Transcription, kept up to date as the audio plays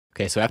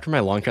Okay, so after my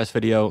long chess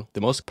video,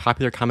 the most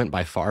popular comment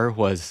by far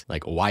was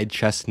like wide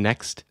chess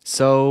next.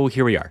 So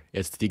here we are.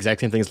 It's the exact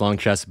same thing as long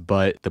chess,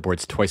 but the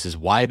board's twice as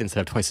wide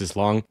instead of twice as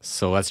long.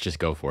 So let's just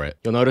go for it.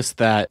 You'll notice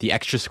that the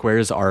extra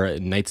squares are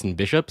knights and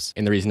bishops.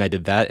 And the reason I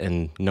did that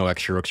and no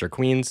extra rooks or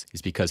queens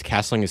is because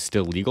castling is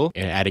still legal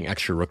and adding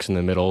extra rooks in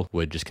the middle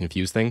would just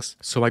confuse things.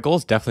 So my goal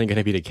is definitely going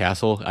to be to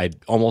castle. I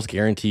almost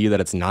guarantee you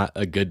that it's not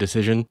a good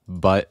decision,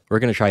 but we're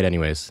going to try it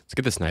anyways. Let's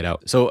get this knight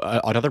out. So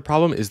another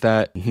problem is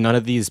that none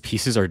of these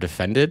pieces are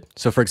defended.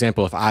 So for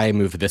example, if I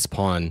move this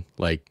pawn,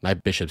 like my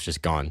bishop's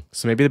just gone.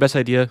 So maybe the best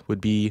idea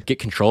would be get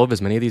control of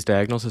as many of these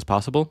diagonals as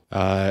possible.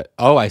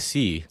 Oh, I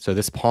see. So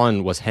this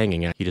pawn was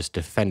hanging and he just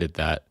defended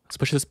that. Let's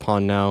push this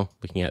pawn now,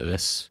 looking at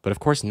this. But of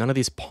course, none of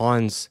these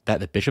pawns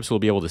that the bishops will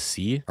be able to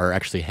see are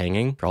actually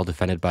hanging. They're all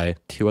defended by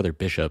two other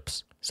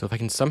bishops. So if I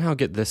can somehow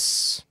get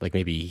this, like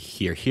maybe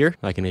here,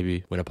 I can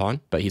maybe win a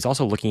pawn. But he's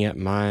also looking at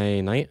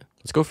my knight.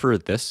 Let's go for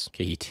this.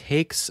 Okay, he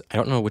takes. I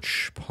don't know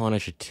which pawn I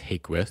should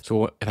take with.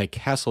 So if I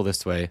castle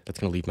this way, that's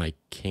going to leave my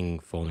king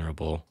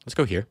vulnerable. Let's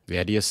go here. The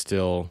idea is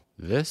still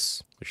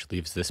this, which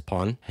leaves this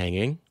pawn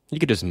hanging. You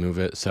could just move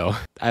it. So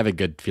I have a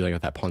good feeling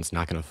that pawn's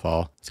not going to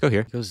fall. Let's go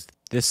here. Goes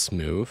this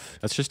move.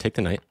 Let's just take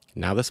the knight.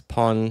 Now this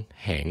pawn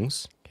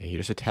hangs. Okay, he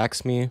just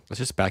attacks me. Let's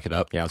just back it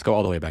up. Yeah, let's go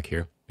all the way back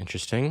here.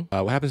 Interesting.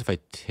 What happens if I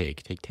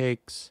take? Take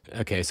takes.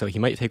 Okay, so he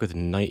might take with a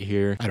knight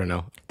here. I don't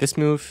know. This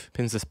move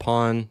pins this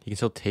pawn. He can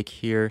still take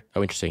here.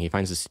 Oh, interesting. He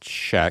finds this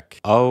check.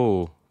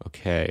 Oh,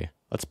 okay.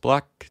 Let's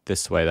block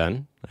this way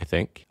then, I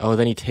think. Oh,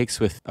 then he takes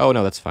with... Oh,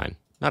 no, that's fine.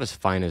 Not as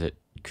fine as it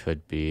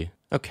could be.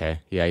 Okay.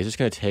 Yeah, he's just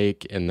going to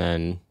take, and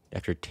then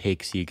after it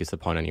takes, he gets the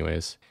pawn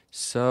anyways.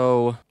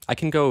 So I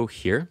can go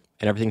here.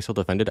 And everything's still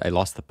defended. I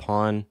lost the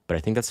pawn, but I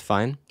think that's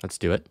fine. Let's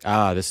do it.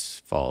 Ah,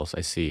 this falls. I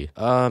see.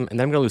 And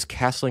then I'm going to lose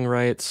castling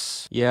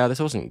rights. Yeah,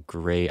 this wasn't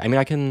great. I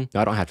mean, no,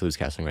 I don't have to lose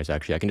castling rights,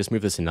 actually. I can just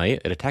move this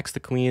knight. It attacks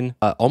the queen.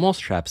 Almost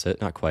traps it.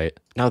 Not quite.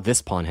 Now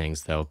this pawn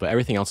hangs, though, but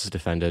everything else is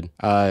defended.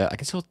 I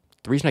can still...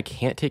 The reason I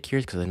can't take here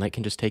is because the knight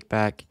can just take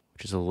back,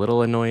 which is a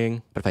little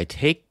annoying. But if I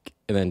take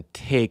and then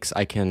takes,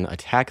 I can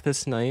attack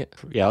this knight.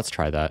 Yeah, let's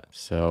try that.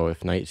 So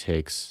if knight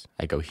takes,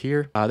 I go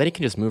here. Then he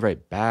can just move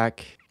right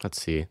back. Let's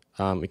see.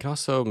 We can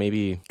also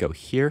maybe go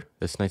here.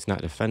 This knight's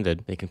not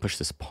defended. They can push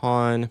this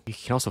pawn. You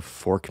can also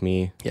fork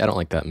me. Yeah, I don't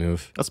like that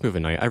move. Let's move a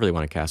knight. I really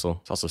want to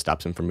castle. This also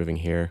stops him from moving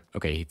here.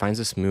 Okay, he finds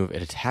this move.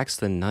 It attacks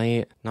the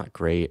knight. Not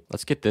great.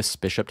 Let's get this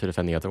bishop to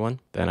defend the other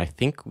one. Then I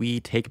think we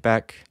take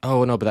back...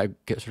 Oh, no, but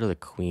that gets rid of the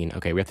queen.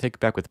 Okay, we have to take it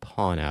back with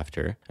pawn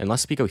after.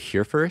 Unless we go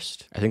here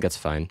first. I think that's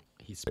fine.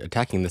 He's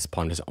attacking this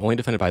pawn. It's only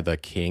defended by the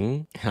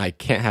king, and I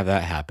can't have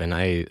that happen.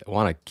 I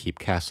want to keep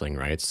castling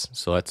rights.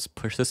 So let's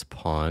push this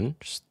pawn.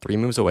 Just 3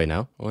 moves away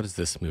now. What does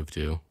this move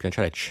do? Gonna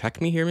try to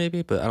check me here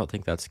maybe, but I don't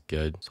think that's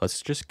good. So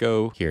let's just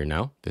go here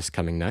now. This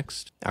coming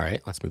next. All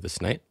right, let's move this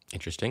knight.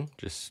 Interesting.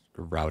 Just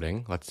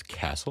routing. Let's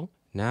castle.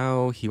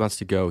 Now he wants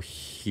to go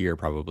here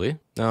probably.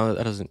 No,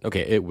 that doesn't...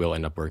 Okay, it will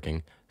end up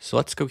working. So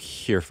let's go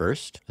here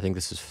first. I think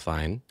this is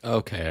fine.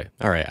 Okay.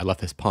 All right. I left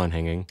this pawn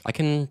hanging. I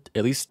can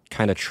at least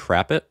kind of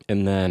trap it.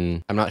 And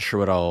then I'm not sure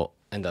what I'll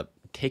end up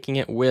taking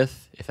it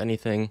with, if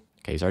anything.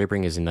 Okay. He's already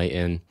bringing his knight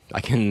in. I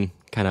can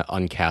kind of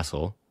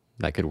uncastle.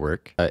 That could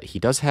work. He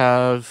does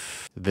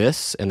have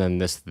this, and then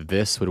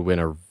this would win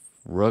a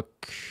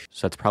rook.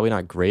 So that's probably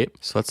not great.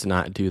 So let's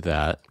not do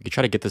that. We could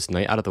try to get this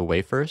knight out of the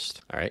way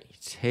first. All right. He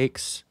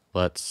takes.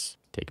 Let's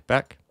take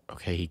back.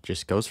 Okay. He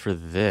just goes for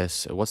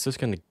this. What's this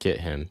going to get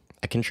him?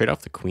 I can trade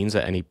off the queens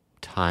at any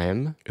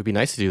time. It would be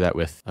nice to do that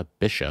with a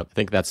bishop. I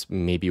think that's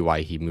maybe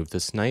why he moved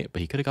this knight,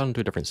 but he could have gone into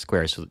a different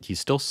square, so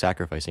he's still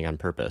sacrificing on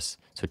purpose.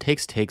 So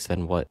takes,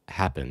 then what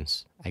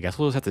happens? I guess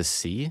we'll just have to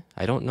see.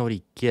 I don't know what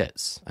he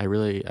gets. I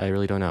really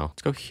don't know.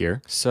 Let's go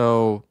here.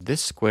 So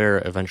this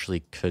square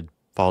eventually could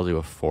fall to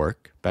a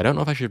fork, but I don't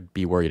know if I should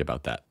be worried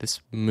about that. This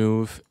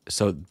move,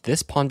 so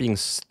this pawn being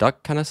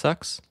stuck kind of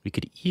sucks. We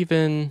could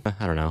even,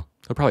 I don't know.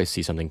 He'll probably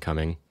see something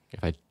coming.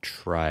 If I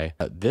try.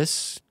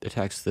 This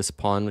attacks this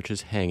pawn, which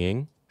is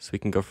hanging. So we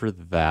can go for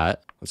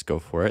that. Let's go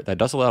for it. That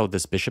does allow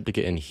this bishop to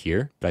get in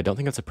here, but I don't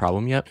think that's a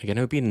problem yet. Again,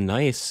 it would be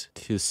nice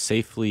to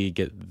safely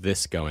get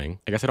this going.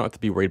 I guess I don't have to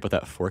be worried about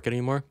that fork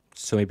anymore.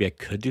 So maybe I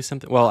could do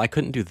something. Well, I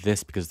couldn't do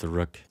this because the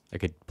rook, I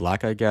could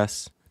block, I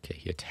guess. Okay,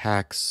 he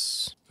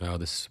attacks. Oh,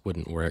 this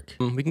wouldn't work.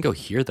 We can go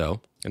here though,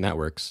 and that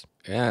works.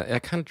 Yeah,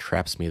 it kind of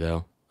traps me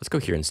though. Let's go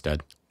here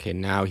instead. Okay,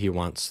 now he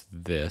wants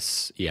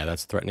this. Yeah,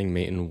 that's threatening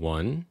mate in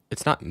 1.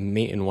 It's not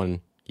mate in 1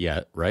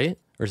 yet, right?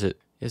 Or is it?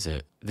 Is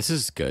it? This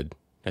is good,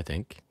 I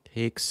think.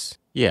 Takes.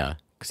 Yeah,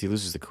 because he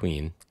loses the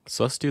queen.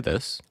 So let's do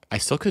this. I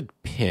still could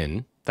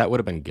pin. That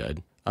would have been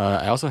good.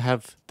 I also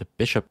have the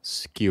bishop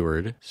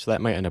skewered, so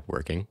that might end up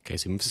working. Okay,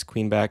 so he moves his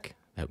queen back.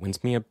 That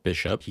wins me a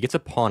bishop. He gets a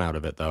pawn out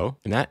of it, though.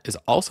 And that is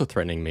also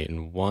threatening mate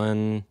in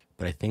 1.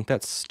 But I think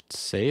that's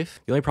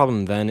safe. The only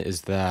problem then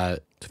is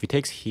that so if he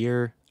takes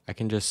here... I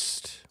can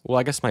just, well,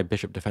 I guess my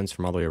bishop defends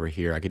from all the way over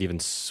here. I could even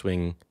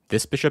swing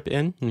this bishop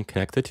in and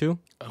connect the two.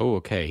 Oh,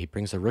 okay. He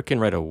brings the rook in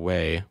right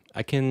away.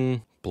 I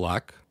can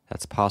block.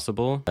 That's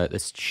possible.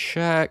 This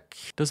check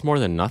does more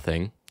than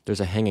nothing. There's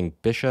a hanging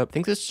bishop. I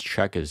think this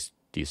check is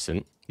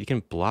decent. You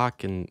can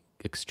block and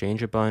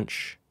exchange a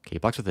bunch. Okay, he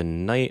blocks with a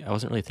knight. I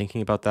wasn't really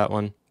thinking about that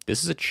one.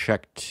 This is a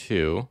check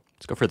too.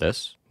 Let's go for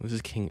this. Moves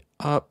his king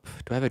up.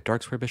 Do I have a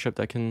dark square bishop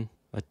that can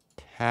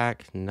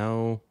attack?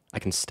 No. I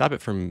can stop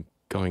it from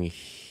going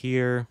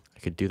here. I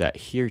could do that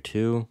here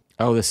too.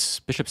 Oh, this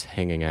bishop's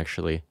hanging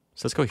actually.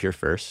 So let's go here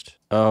first.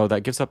 Oh,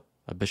 that gives up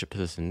a bishop to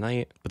this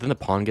knight. But then the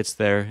pawn gets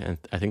there, and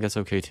I think that's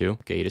okay too.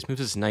 Okay, he just moves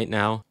his knight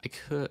now. I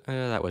could,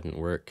 that wouldn't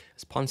work.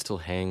 This pawn still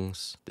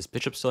hangs. This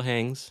bishop still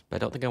hangs, but I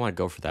don't think I want to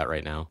go for that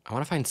right now. I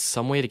want to find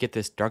some way to get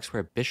this dark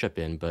square bishop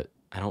in, but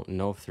I don't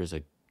know if there's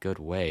a good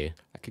way.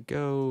 I could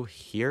go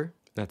here.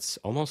 That's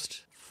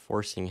almost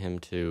forcing him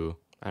to,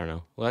 I don't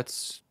know.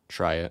 Let's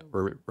try it.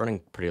 We're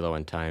running pretty low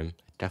on time.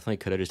 Definitely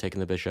could have just taken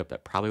the bishop.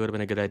 That probably would have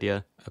been a good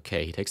idea.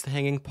 Okay, he takes the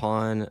hanging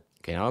pawn.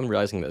 Okay, now I'm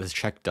realizing that this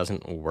check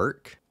doesn't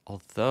work.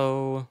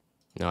 Although,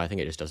 no, I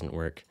think it just doesn't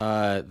work.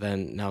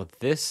 Then now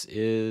this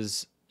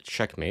is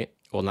checkmate.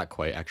 Well, not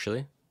quite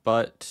actually.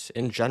 But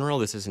in general,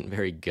 this isn't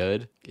very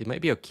good. It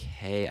might be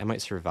okay. I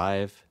might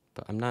survive,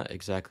 but I'm not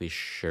exactly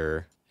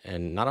sure.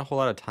 And not a whole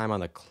lot of time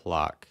on the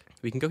clock.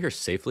 We can go here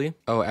safely.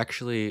 Oh,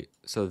 actually,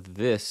 so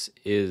this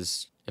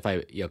is, if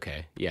I,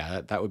 okay.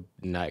 Yeah, that would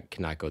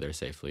cannot go there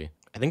safely.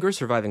 I think we're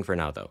surviving for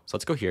now though. So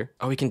let's go here.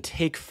 Oh, we can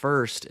take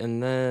first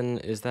and then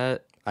is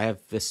that, I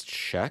have this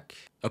check.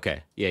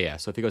 Okay, yeah.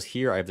 So if he goes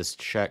here, I have this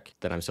check,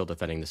 then I'm still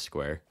defending the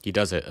square. He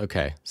does it,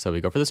 okay. So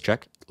we go for this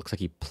check. Looks like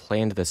he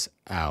planned this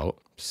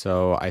out.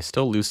 So I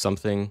still lose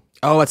something.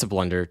 Oh, that's a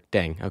blunder,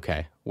 dang,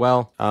 okay.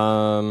 Well,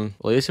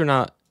 at least we're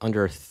not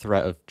under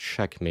threat of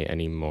checkmate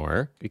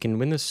anymore. We can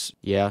win this,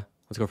 yeah,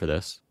 let's go for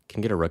this.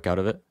 Can get a rook out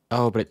of it.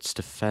 Oh, but it's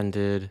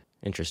defended.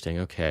 Interesting,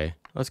 okay.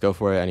 Let's go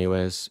for it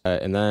anyways.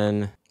 And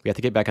then we have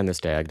to get back on this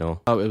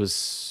diagonal. Oh, we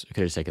could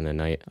have just taken the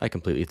knight. I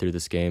completely threw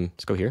this game.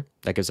 Let's go here.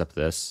 That gives up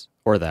this,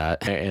 or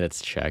that, and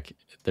it's check.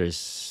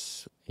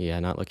 There's, yeah,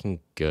 not looking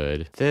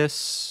good.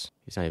 This,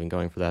 he's not even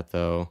going for that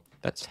though.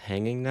 That's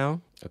hanging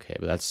now. Okay,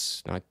 but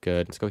that's not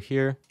good. Let's go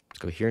here. Let's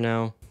go here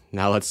now.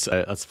 Now let's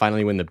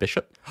finally win the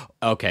bishop.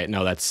 Okay,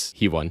 no,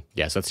 he won.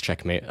 Yes, that's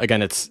checkmate.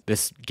 Again,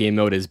 this game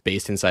mode is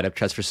based inside of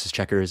chess versus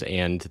checkers,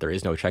 and there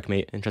is no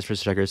checkmate in chess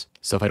versus checkers.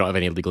 So if I don't have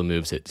any legal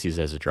moves, it sees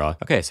it as a draw.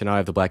 Okay, so now I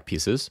have the black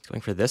pieces.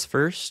 Going for this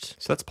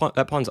first. So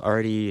that pawn's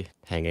already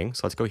hanging.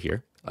 So let's go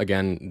here.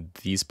 Again,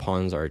 these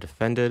pawns are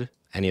defended.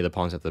 Any of the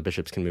pawns that the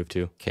bishops can move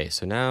to. Okay,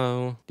 so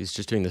now he's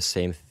just doing the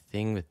same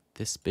thing with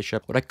this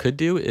bishop. What I could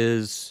do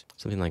is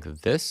something like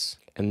this,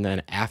 and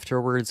then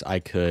afterwards I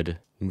could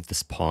move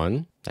this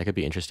pawn. That could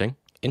be interesting.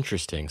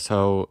 Interesting.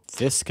 So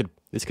this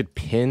could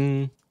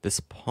pin this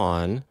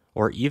pawn,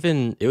 or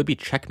even it would be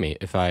checkmate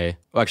if I,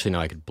 well, actually no,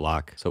 I could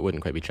block, so it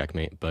wouldn't quite be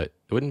checkmate, but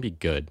it wouldn't be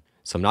good.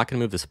 So I'm not gonna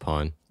move this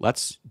pawn.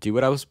 Let's do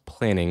what I was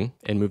planning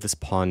and move this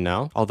pawn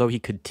now. Although he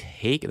could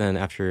take, and then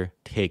after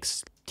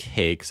takes,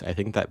 I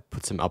think that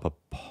puts him up a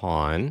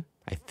pawn,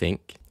 I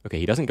think. Okay,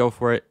 he doesn't go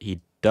for it.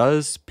 He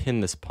does pin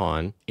this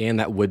pawn, and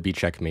that would be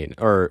checkmate,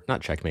 or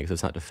not checkmate because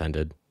it's not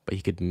defended. But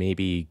he could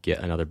maybe get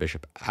another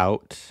bishop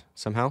out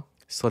somehow.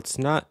 So let's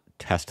not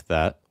test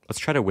that. Let's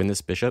try to win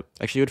this bishop.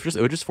 Actually, it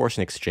would just force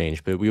an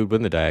exchange, but we would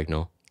win the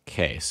diagonal.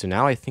 Okay, so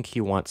now I think he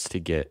wants to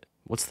get,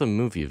 what's the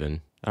move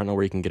even? I don't know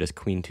where he can get his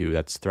queen to.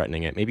 That's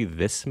threatening it. Maybe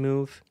this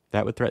move?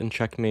 That would threaten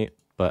checkmate,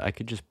 but I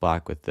could just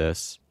block with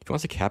this. If he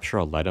wants to capture,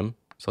 I'll let him.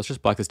 So let's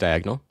just block this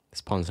diagonal.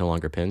 This pawn's no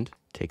longer pinned.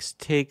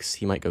 Takes.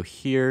 He might go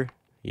here.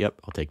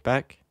 Yep, I'll take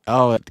back.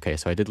 Oh, okay,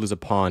 so I did lose a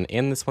pawn,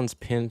 and this one's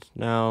pinned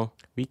now.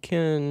 We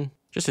can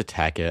just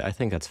attack it. I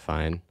think that's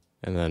fine.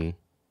 And then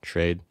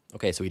trade.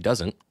 Okay, so he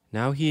doesn't.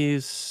 Now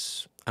I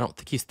don't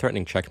think he's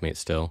threatening checkmate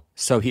still.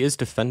 So he is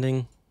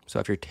defending. So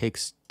after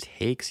takes,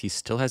 he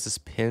still has this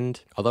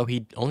pinned. Although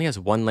he only has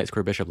one light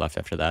square bishop left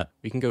after that.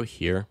 We can go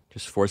here,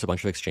 just force a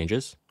bunch of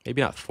exchanges.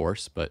 Maybe not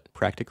force, but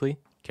practically.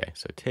 Okay,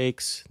 so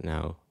takes,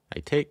 now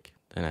I take.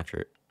 Then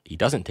after he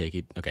doesn't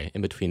take, okay,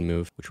 in between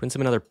move, which wins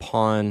him another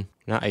pawn.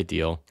 Not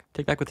ideal.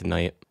 Take back with the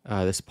knight.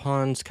 This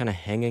pawn's kind of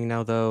hanging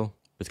now though.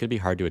 It's gonna be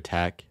hard to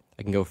attack.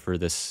 I can go for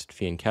this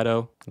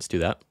fianchetto. Let's do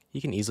that. He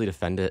can easily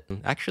defend it.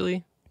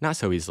 Actually, not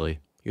so easily.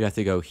 You'd have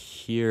to go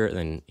here, and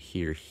then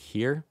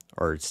here,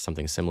 or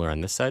something similar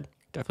on this side.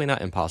 Definitely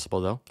not impossible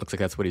though. Looks like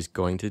that's what he's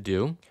going to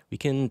do. We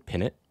can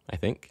pin it, I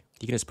think.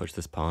 You can just push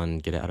this pawn,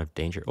 get it out of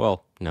danger.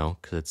 Well, no,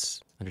 because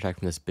it's under attack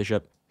from this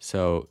bishop.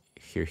 So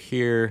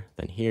here,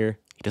 then here.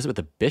 He does it with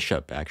the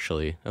bishop,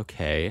 actually.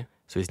 Okay.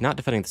 So he's not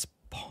defending this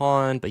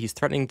pawn, but he's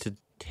threatening to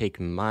take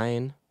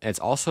mine. And it's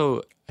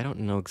also, I don't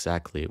know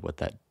exactly what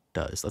that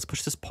does. Let's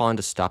push this pawn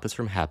to stop this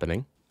from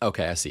happening.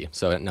 Okay, I see.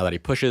 So now that he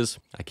pushes,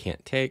 I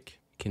can't take.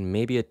 Can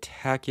maybe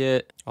attack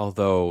it,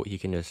 although he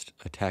can just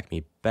attack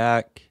me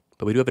back.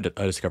 But we do have a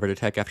discovered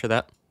attack after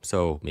that,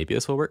 so maybe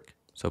this will work.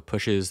 So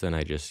pushes, then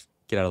I just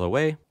get out of the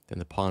way. Then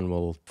the pawn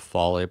will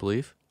fall, I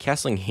believe.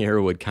 Castling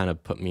here would kind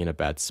of put me in a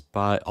bad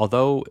spot,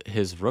 although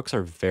his rooks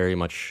are very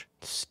much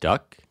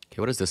stuck. Okay,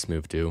 what does this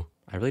move do?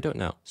 I really don't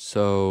know.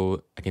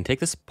 So I can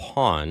take this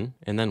pawn,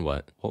 and then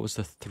what? What was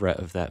the threat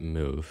of that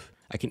move?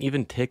 I can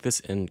even take this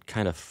and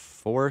kind of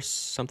force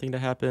something to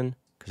happen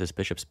because this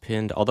bishop's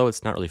pinned, although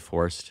it's not really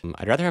forced.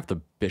 I'd rather have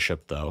the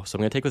bishop though, so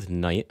I'm going to take with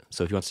knight.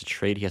 So if he wants to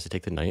trade, he has to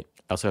take the knight.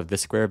 I also have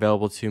this square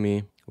available to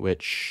me,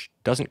 which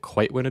doesn't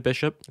quite win a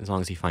bishop as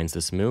long as he finds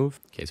this move.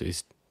 Okay, so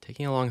he's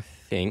taking a long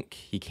think.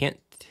 He can't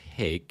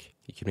take.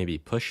 He could maybe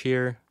push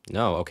here.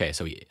 No, okay,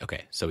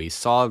 so he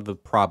saw the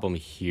problem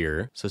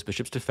here. So his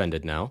bishop's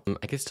defended now.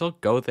 I could still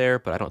go there,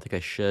 but I don't think I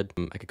should.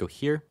 I could go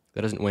here.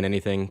 That doesn't win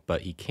anything,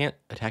 but he can't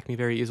attack me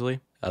very easily,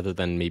 other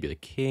than maybe the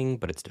king,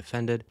 but it's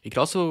defended. He could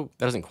also,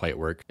 that doesn't quite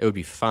work. It would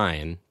be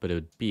fine, but it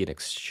would be an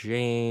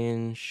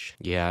exchange.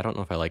 Yeah, I don't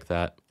know if I like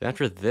that. Then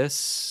after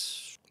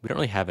this, we don't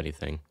really have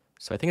anything.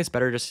 So I think it's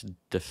better just to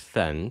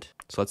defend.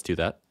 So let's do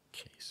that.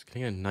 Okay, he's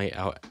getting a knight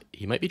out.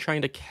 He might be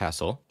trying to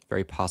castle.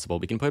 Very possible.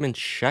 We can put him in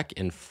check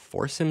and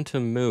force him to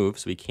move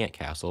so he can't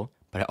castle.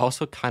 But I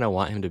also kind of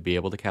want him to be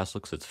able to castle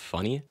because it's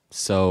funny.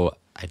 So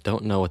I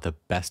don't know what the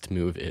best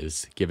move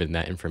is given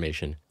that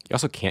information. You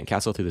also can't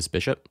castle through this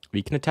bishop.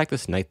 We can attack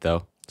this knight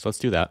though. So let's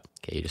do that.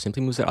 Okay, he just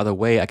simply moves it out of the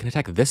way. I can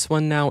attack this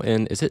one now,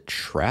 and is it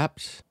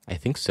trapped? I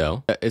think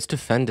so. It's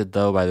defended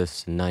though by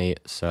this knight,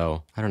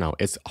 so I don't know.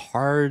 It's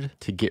hard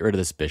to get rid of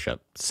this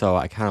bishop, so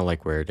I kind of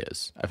like where it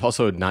is. I've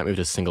also not moved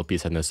a single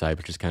piece on this side,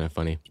 which is kind of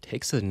funny. He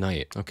takes the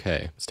knight.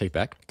 Okay, let's take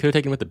back. Could have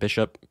taken with the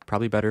bishop,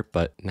 probably better,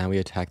 but now we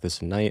attack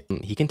this knight.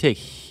 He can take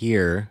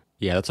here.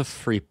 Yeah, that's a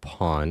free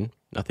pawn.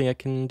 Nothing I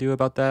can do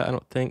about that, I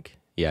don't think.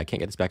 Yeah, I can't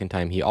get this back in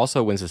time. He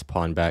also wins this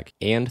pawn back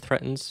and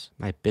threatens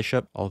my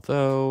bishop.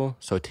 Although,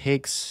 so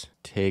takes.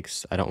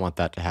 I don't want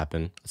that to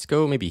happen. Let's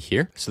go maybe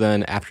here. So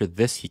then after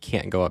this, he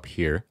can't go up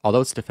here. Although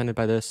it's defended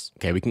by this.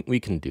 Okay, we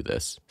can do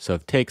this. So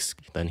if takes,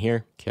 then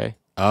here. Okay.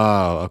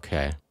 Oh,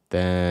 okay.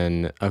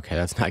 Then, okay,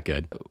 that's not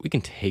good. We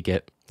can take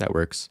it. That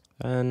works.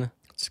 Then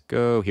let's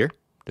go here.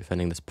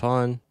 Defending this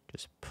pawn.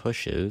 Just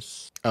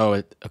pushes.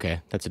 Oh, okay.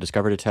 That's a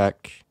discovered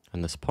attack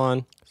on this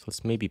pawn. So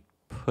let's maybe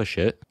push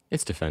it.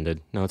 It's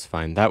defended. No, it's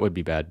fine. That would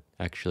be bad,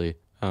 actually.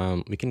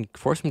 We can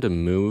force him to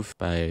move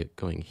by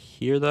going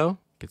here, though.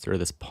 Gets rid of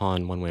this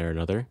pawn one way or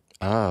another.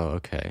 Oh,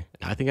 okay.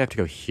 Now I think I have to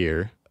go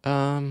here.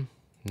 No,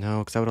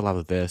 because I would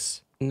allow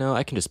this. No,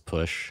 I can just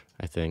push,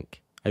 I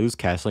think. I lose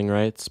castling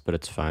rights, but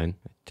it's fine.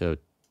 So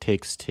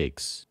takes.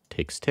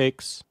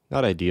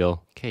 Not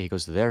ideal. Okay, he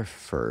goes there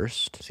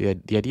first. So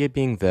the idea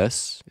being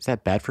this. Is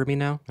that bad for me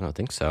now? I don't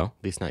think so.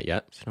 At least not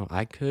yet. So no,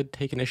 I could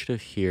take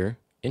initiative here.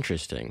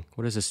 Interesting.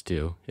 What does this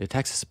do? It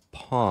attacks this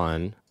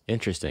pawn.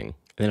 Interesting.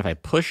 And then if I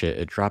push it,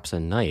 it drops a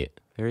knight.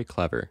 Very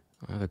clever.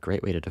 I have a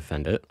great way to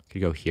defend it.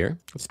 Could go here.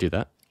 Let's do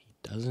that. He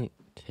doesn't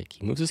take.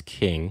 He moves his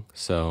king,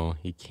 so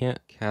he can't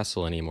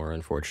castle anymore,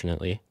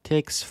 unfortunately.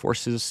 Takes,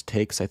 forces,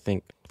 takes, I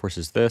think.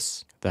 Forces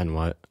this. Then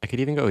what? I could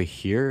even go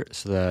here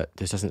so that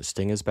this doesn't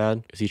sting as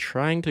bad. Is he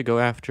trying to go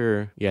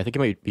after... Yeah, I think he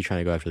might be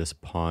trying to go after this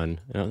pawn.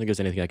 I don't think there's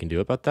anything I can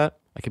do about that.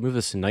 I can move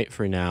this knight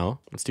for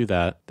now. Let's do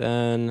that.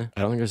 Then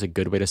I don't think there's a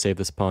good way to save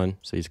this pawn.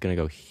 So he's going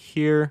to go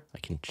here. I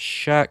can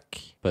check,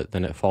 but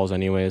then it falls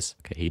anyways.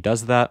 Okay, he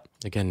does that.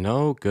 Again,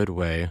 no good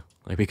way.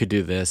 Like we could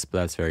do this, but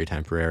that's very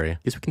temporary.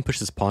 At least we can push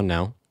this pawn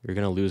now. We're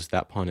going to lose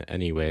that pawn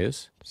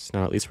anyways. So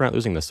now at least we're not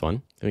losing this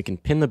one. Then we can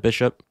pin the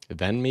bishop,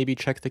 then maybe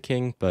check the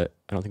king, but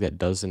I don't think that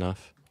does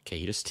enough. Okay,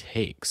 he just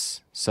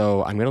takes.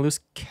 So I'm going to lose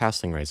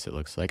castling rights, it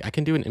looks like. I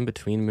can do an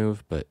in-between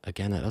move, but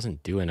again, that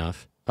doesn't do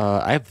enough.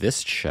 I have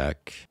this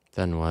check.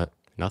 Then what?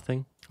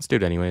 Nothing? Let's do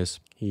it anyways.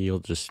 He'll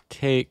just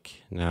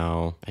take.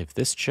 Now I have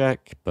this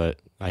check, but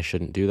I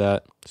shouldn't do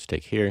that. Just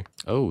take here.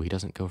 Oh, he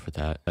doesn't go for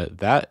that.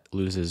 That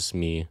loses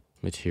me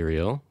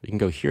material. We can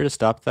go here to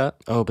stop that.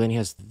 Oh, but then he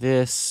has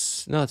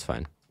this. No, that's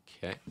fine.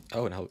 Okay.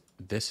 Oh, now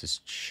this is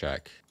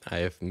check. I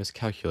have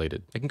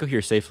miscalculated. I can go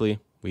here safely.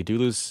 We do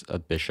lose a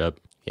bishop.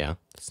 Yeah,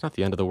 it's not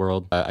the end of the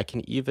world. I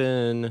can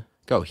even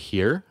go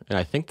here, and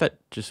I think that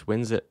just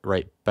wins it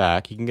right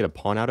back. He can get a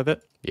pawn out of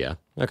it. Yeah,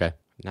 okay.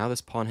 Now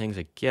this pawn hangs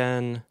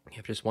again. We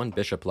have just one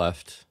bishop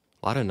left.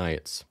 A lot of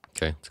knights.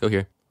 Okay, let's go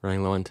here.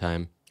 Running low on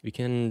time. We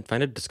can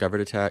find a discovered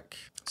attack.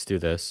 Let's do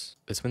this.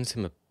 This wins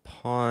him a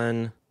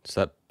pawn.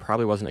 So that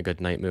probably wasn't a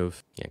good knight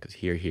move. Yeah, because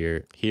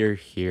here.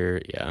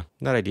 Yeah,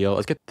 not ideal.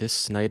 Let's get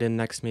this knight in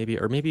next maybe.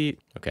 Or maybe,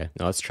 okay.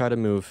 Now let's try to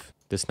move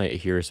this knight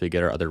here so we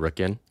get our other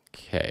rook in.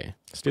 Okay,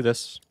 let's do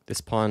this.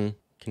 This pawn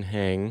can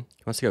hang.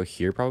 He wants to go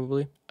here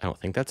probably. I don't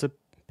think that's a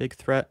big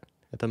threat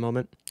at the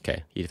moment.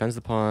 Okay, he defends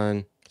the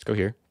pawn. Let's go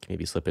here. Can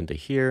maybe slip into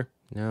here.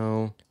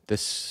 No.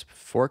 This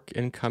fork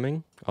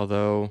incoming.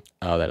 Although,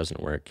 oh, that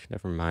doesn't work.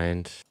 Never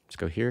mind. Let's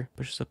go here.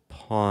 Pushes a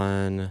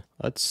pawn.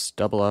 Let's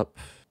double up.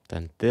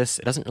 Then this,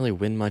 it doesn't really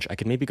win much. I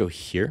could maybe go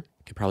here.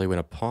 Could probably win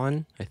a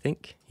pawn, I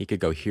think. He could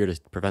go here to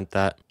prevent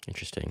that.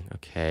 Interesting.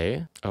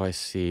 Okay. Oh, I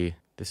see.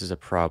 This is a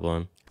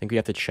problem. I think we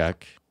have to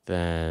check.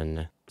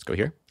 Then let's go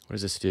here. What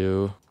does this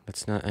do?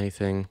 That's not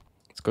anything.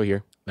 Let's go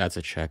here. That's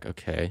a check.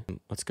 Okay.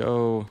 Let's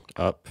go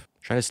up.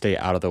 Trying to stay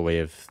out of the way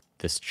of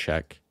this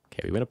check.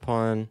 Okay, we win a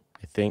pawn,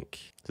 I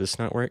think. Does this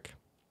not work?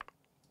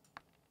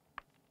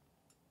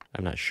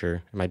 I'm not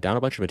sure. Am I down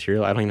a bunch of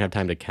material? I don't even have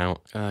time to count.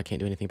 I can't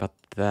do anything about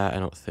that, I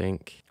don't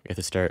think. We have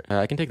to start.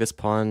 I can take this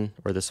pawn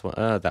or this one.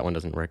 That one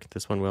doesn't work.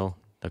 This one will.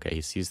 Okay,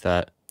 he sees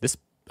that. This,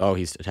 oh,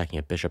 he's attacking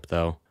a bishop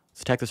though.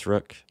 Let's attack this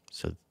rook.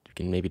 So we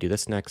can maybe do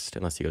this next,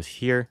 unless he goes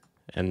here.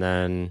 And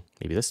then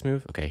maybe this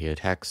move. Okay, he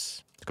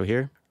attacks. Let's go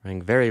here.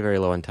 Running very, very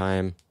low on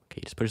time.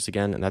 Okay, he just pushes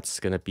again, and that's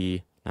gonna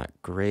be not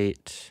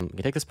great. We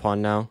can take this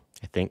pawn now,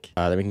 I think.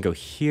 Then we can go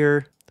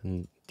here.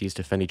 Then these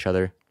defend each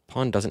other.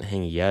 Pawn doesn't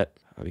hang yet.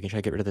 We can try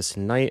to get rid of this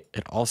knight.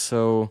 It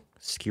also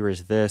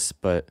skewers this,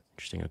 but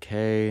interesting.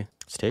 Okay,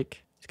 let's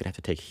take. He's gonna have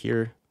to take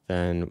here.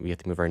 Then we have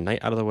to move our knight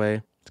out of the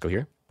way. Let's go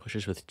here.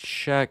 Pushes with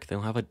check. Then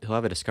he'll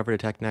have a discovered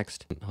attack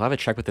next. He'll have a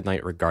check with the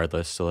knight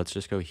regardless. So let's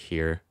just go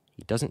here.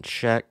 He doesn't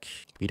check.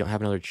 We don't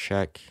have another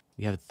check.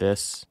 We have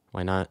this.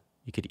 Why not?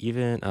 You could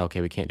even. Oh,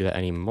 okay, we can't do that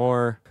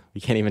anymore. We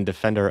can't even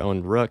defend our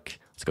own rook.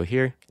 Let's go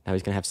here. Now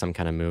he's gonna have some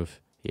kind of move.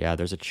 Yeah,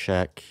 there's a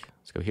check.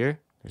 Let's go here.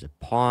 There's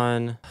a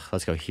pawn.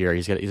 Let's go here.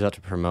 He's about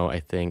to promote, I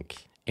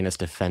think. And it's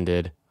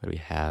defended. What do we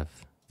have?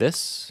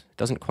 This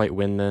doesn't quite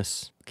win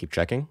this. Keep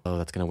checking. Oh,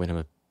 that's going to win him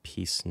a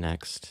piece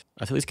next.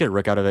 Let's at least get a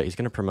rook out of it. He's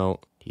going to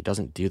promote. He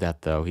doesn't do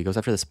that, though. He goes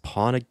after this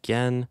pawn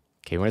again.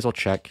 Okay, we might as well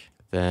check.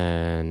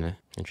 Then,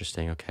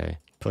 interesting. Okay,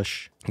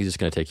 push. He's just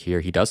going to take here.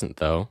 He doesn't,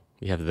 though.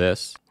 We have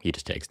this. He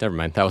just takes. Never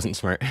mind. That wasn't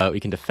smart. We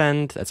can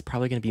defend. That's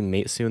probably going to be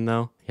mate soon,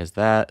 though. He has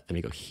that. Then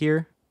we go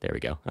here. There we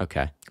go.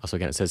 Okay. Also,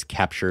 again, it says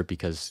capture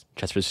because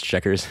chess versus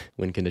checkers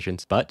win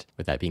conditions. But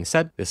with that being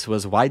said, this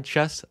was wide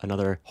chess,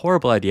 another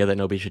horrible idea that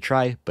nobody should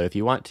try. But if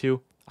you want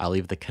to, I'll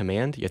leave the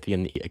command. You have to be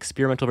in the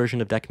experimental version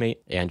of Deckmate.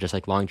 And just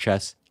like long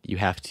chess, you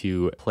have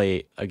to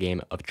play a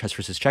game of chess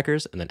versus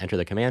checkers and then enter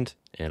the command,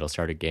 and it'll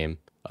start a game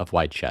of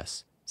wide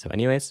chess. So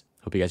anyways,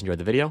 hope you guys enjoyed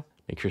the video.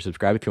 Make sure to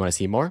subscribe if you want to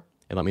see more,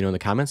 and let me know in the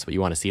comments what you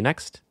want to see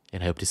next.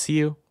 And I hope to see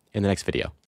you in the next video.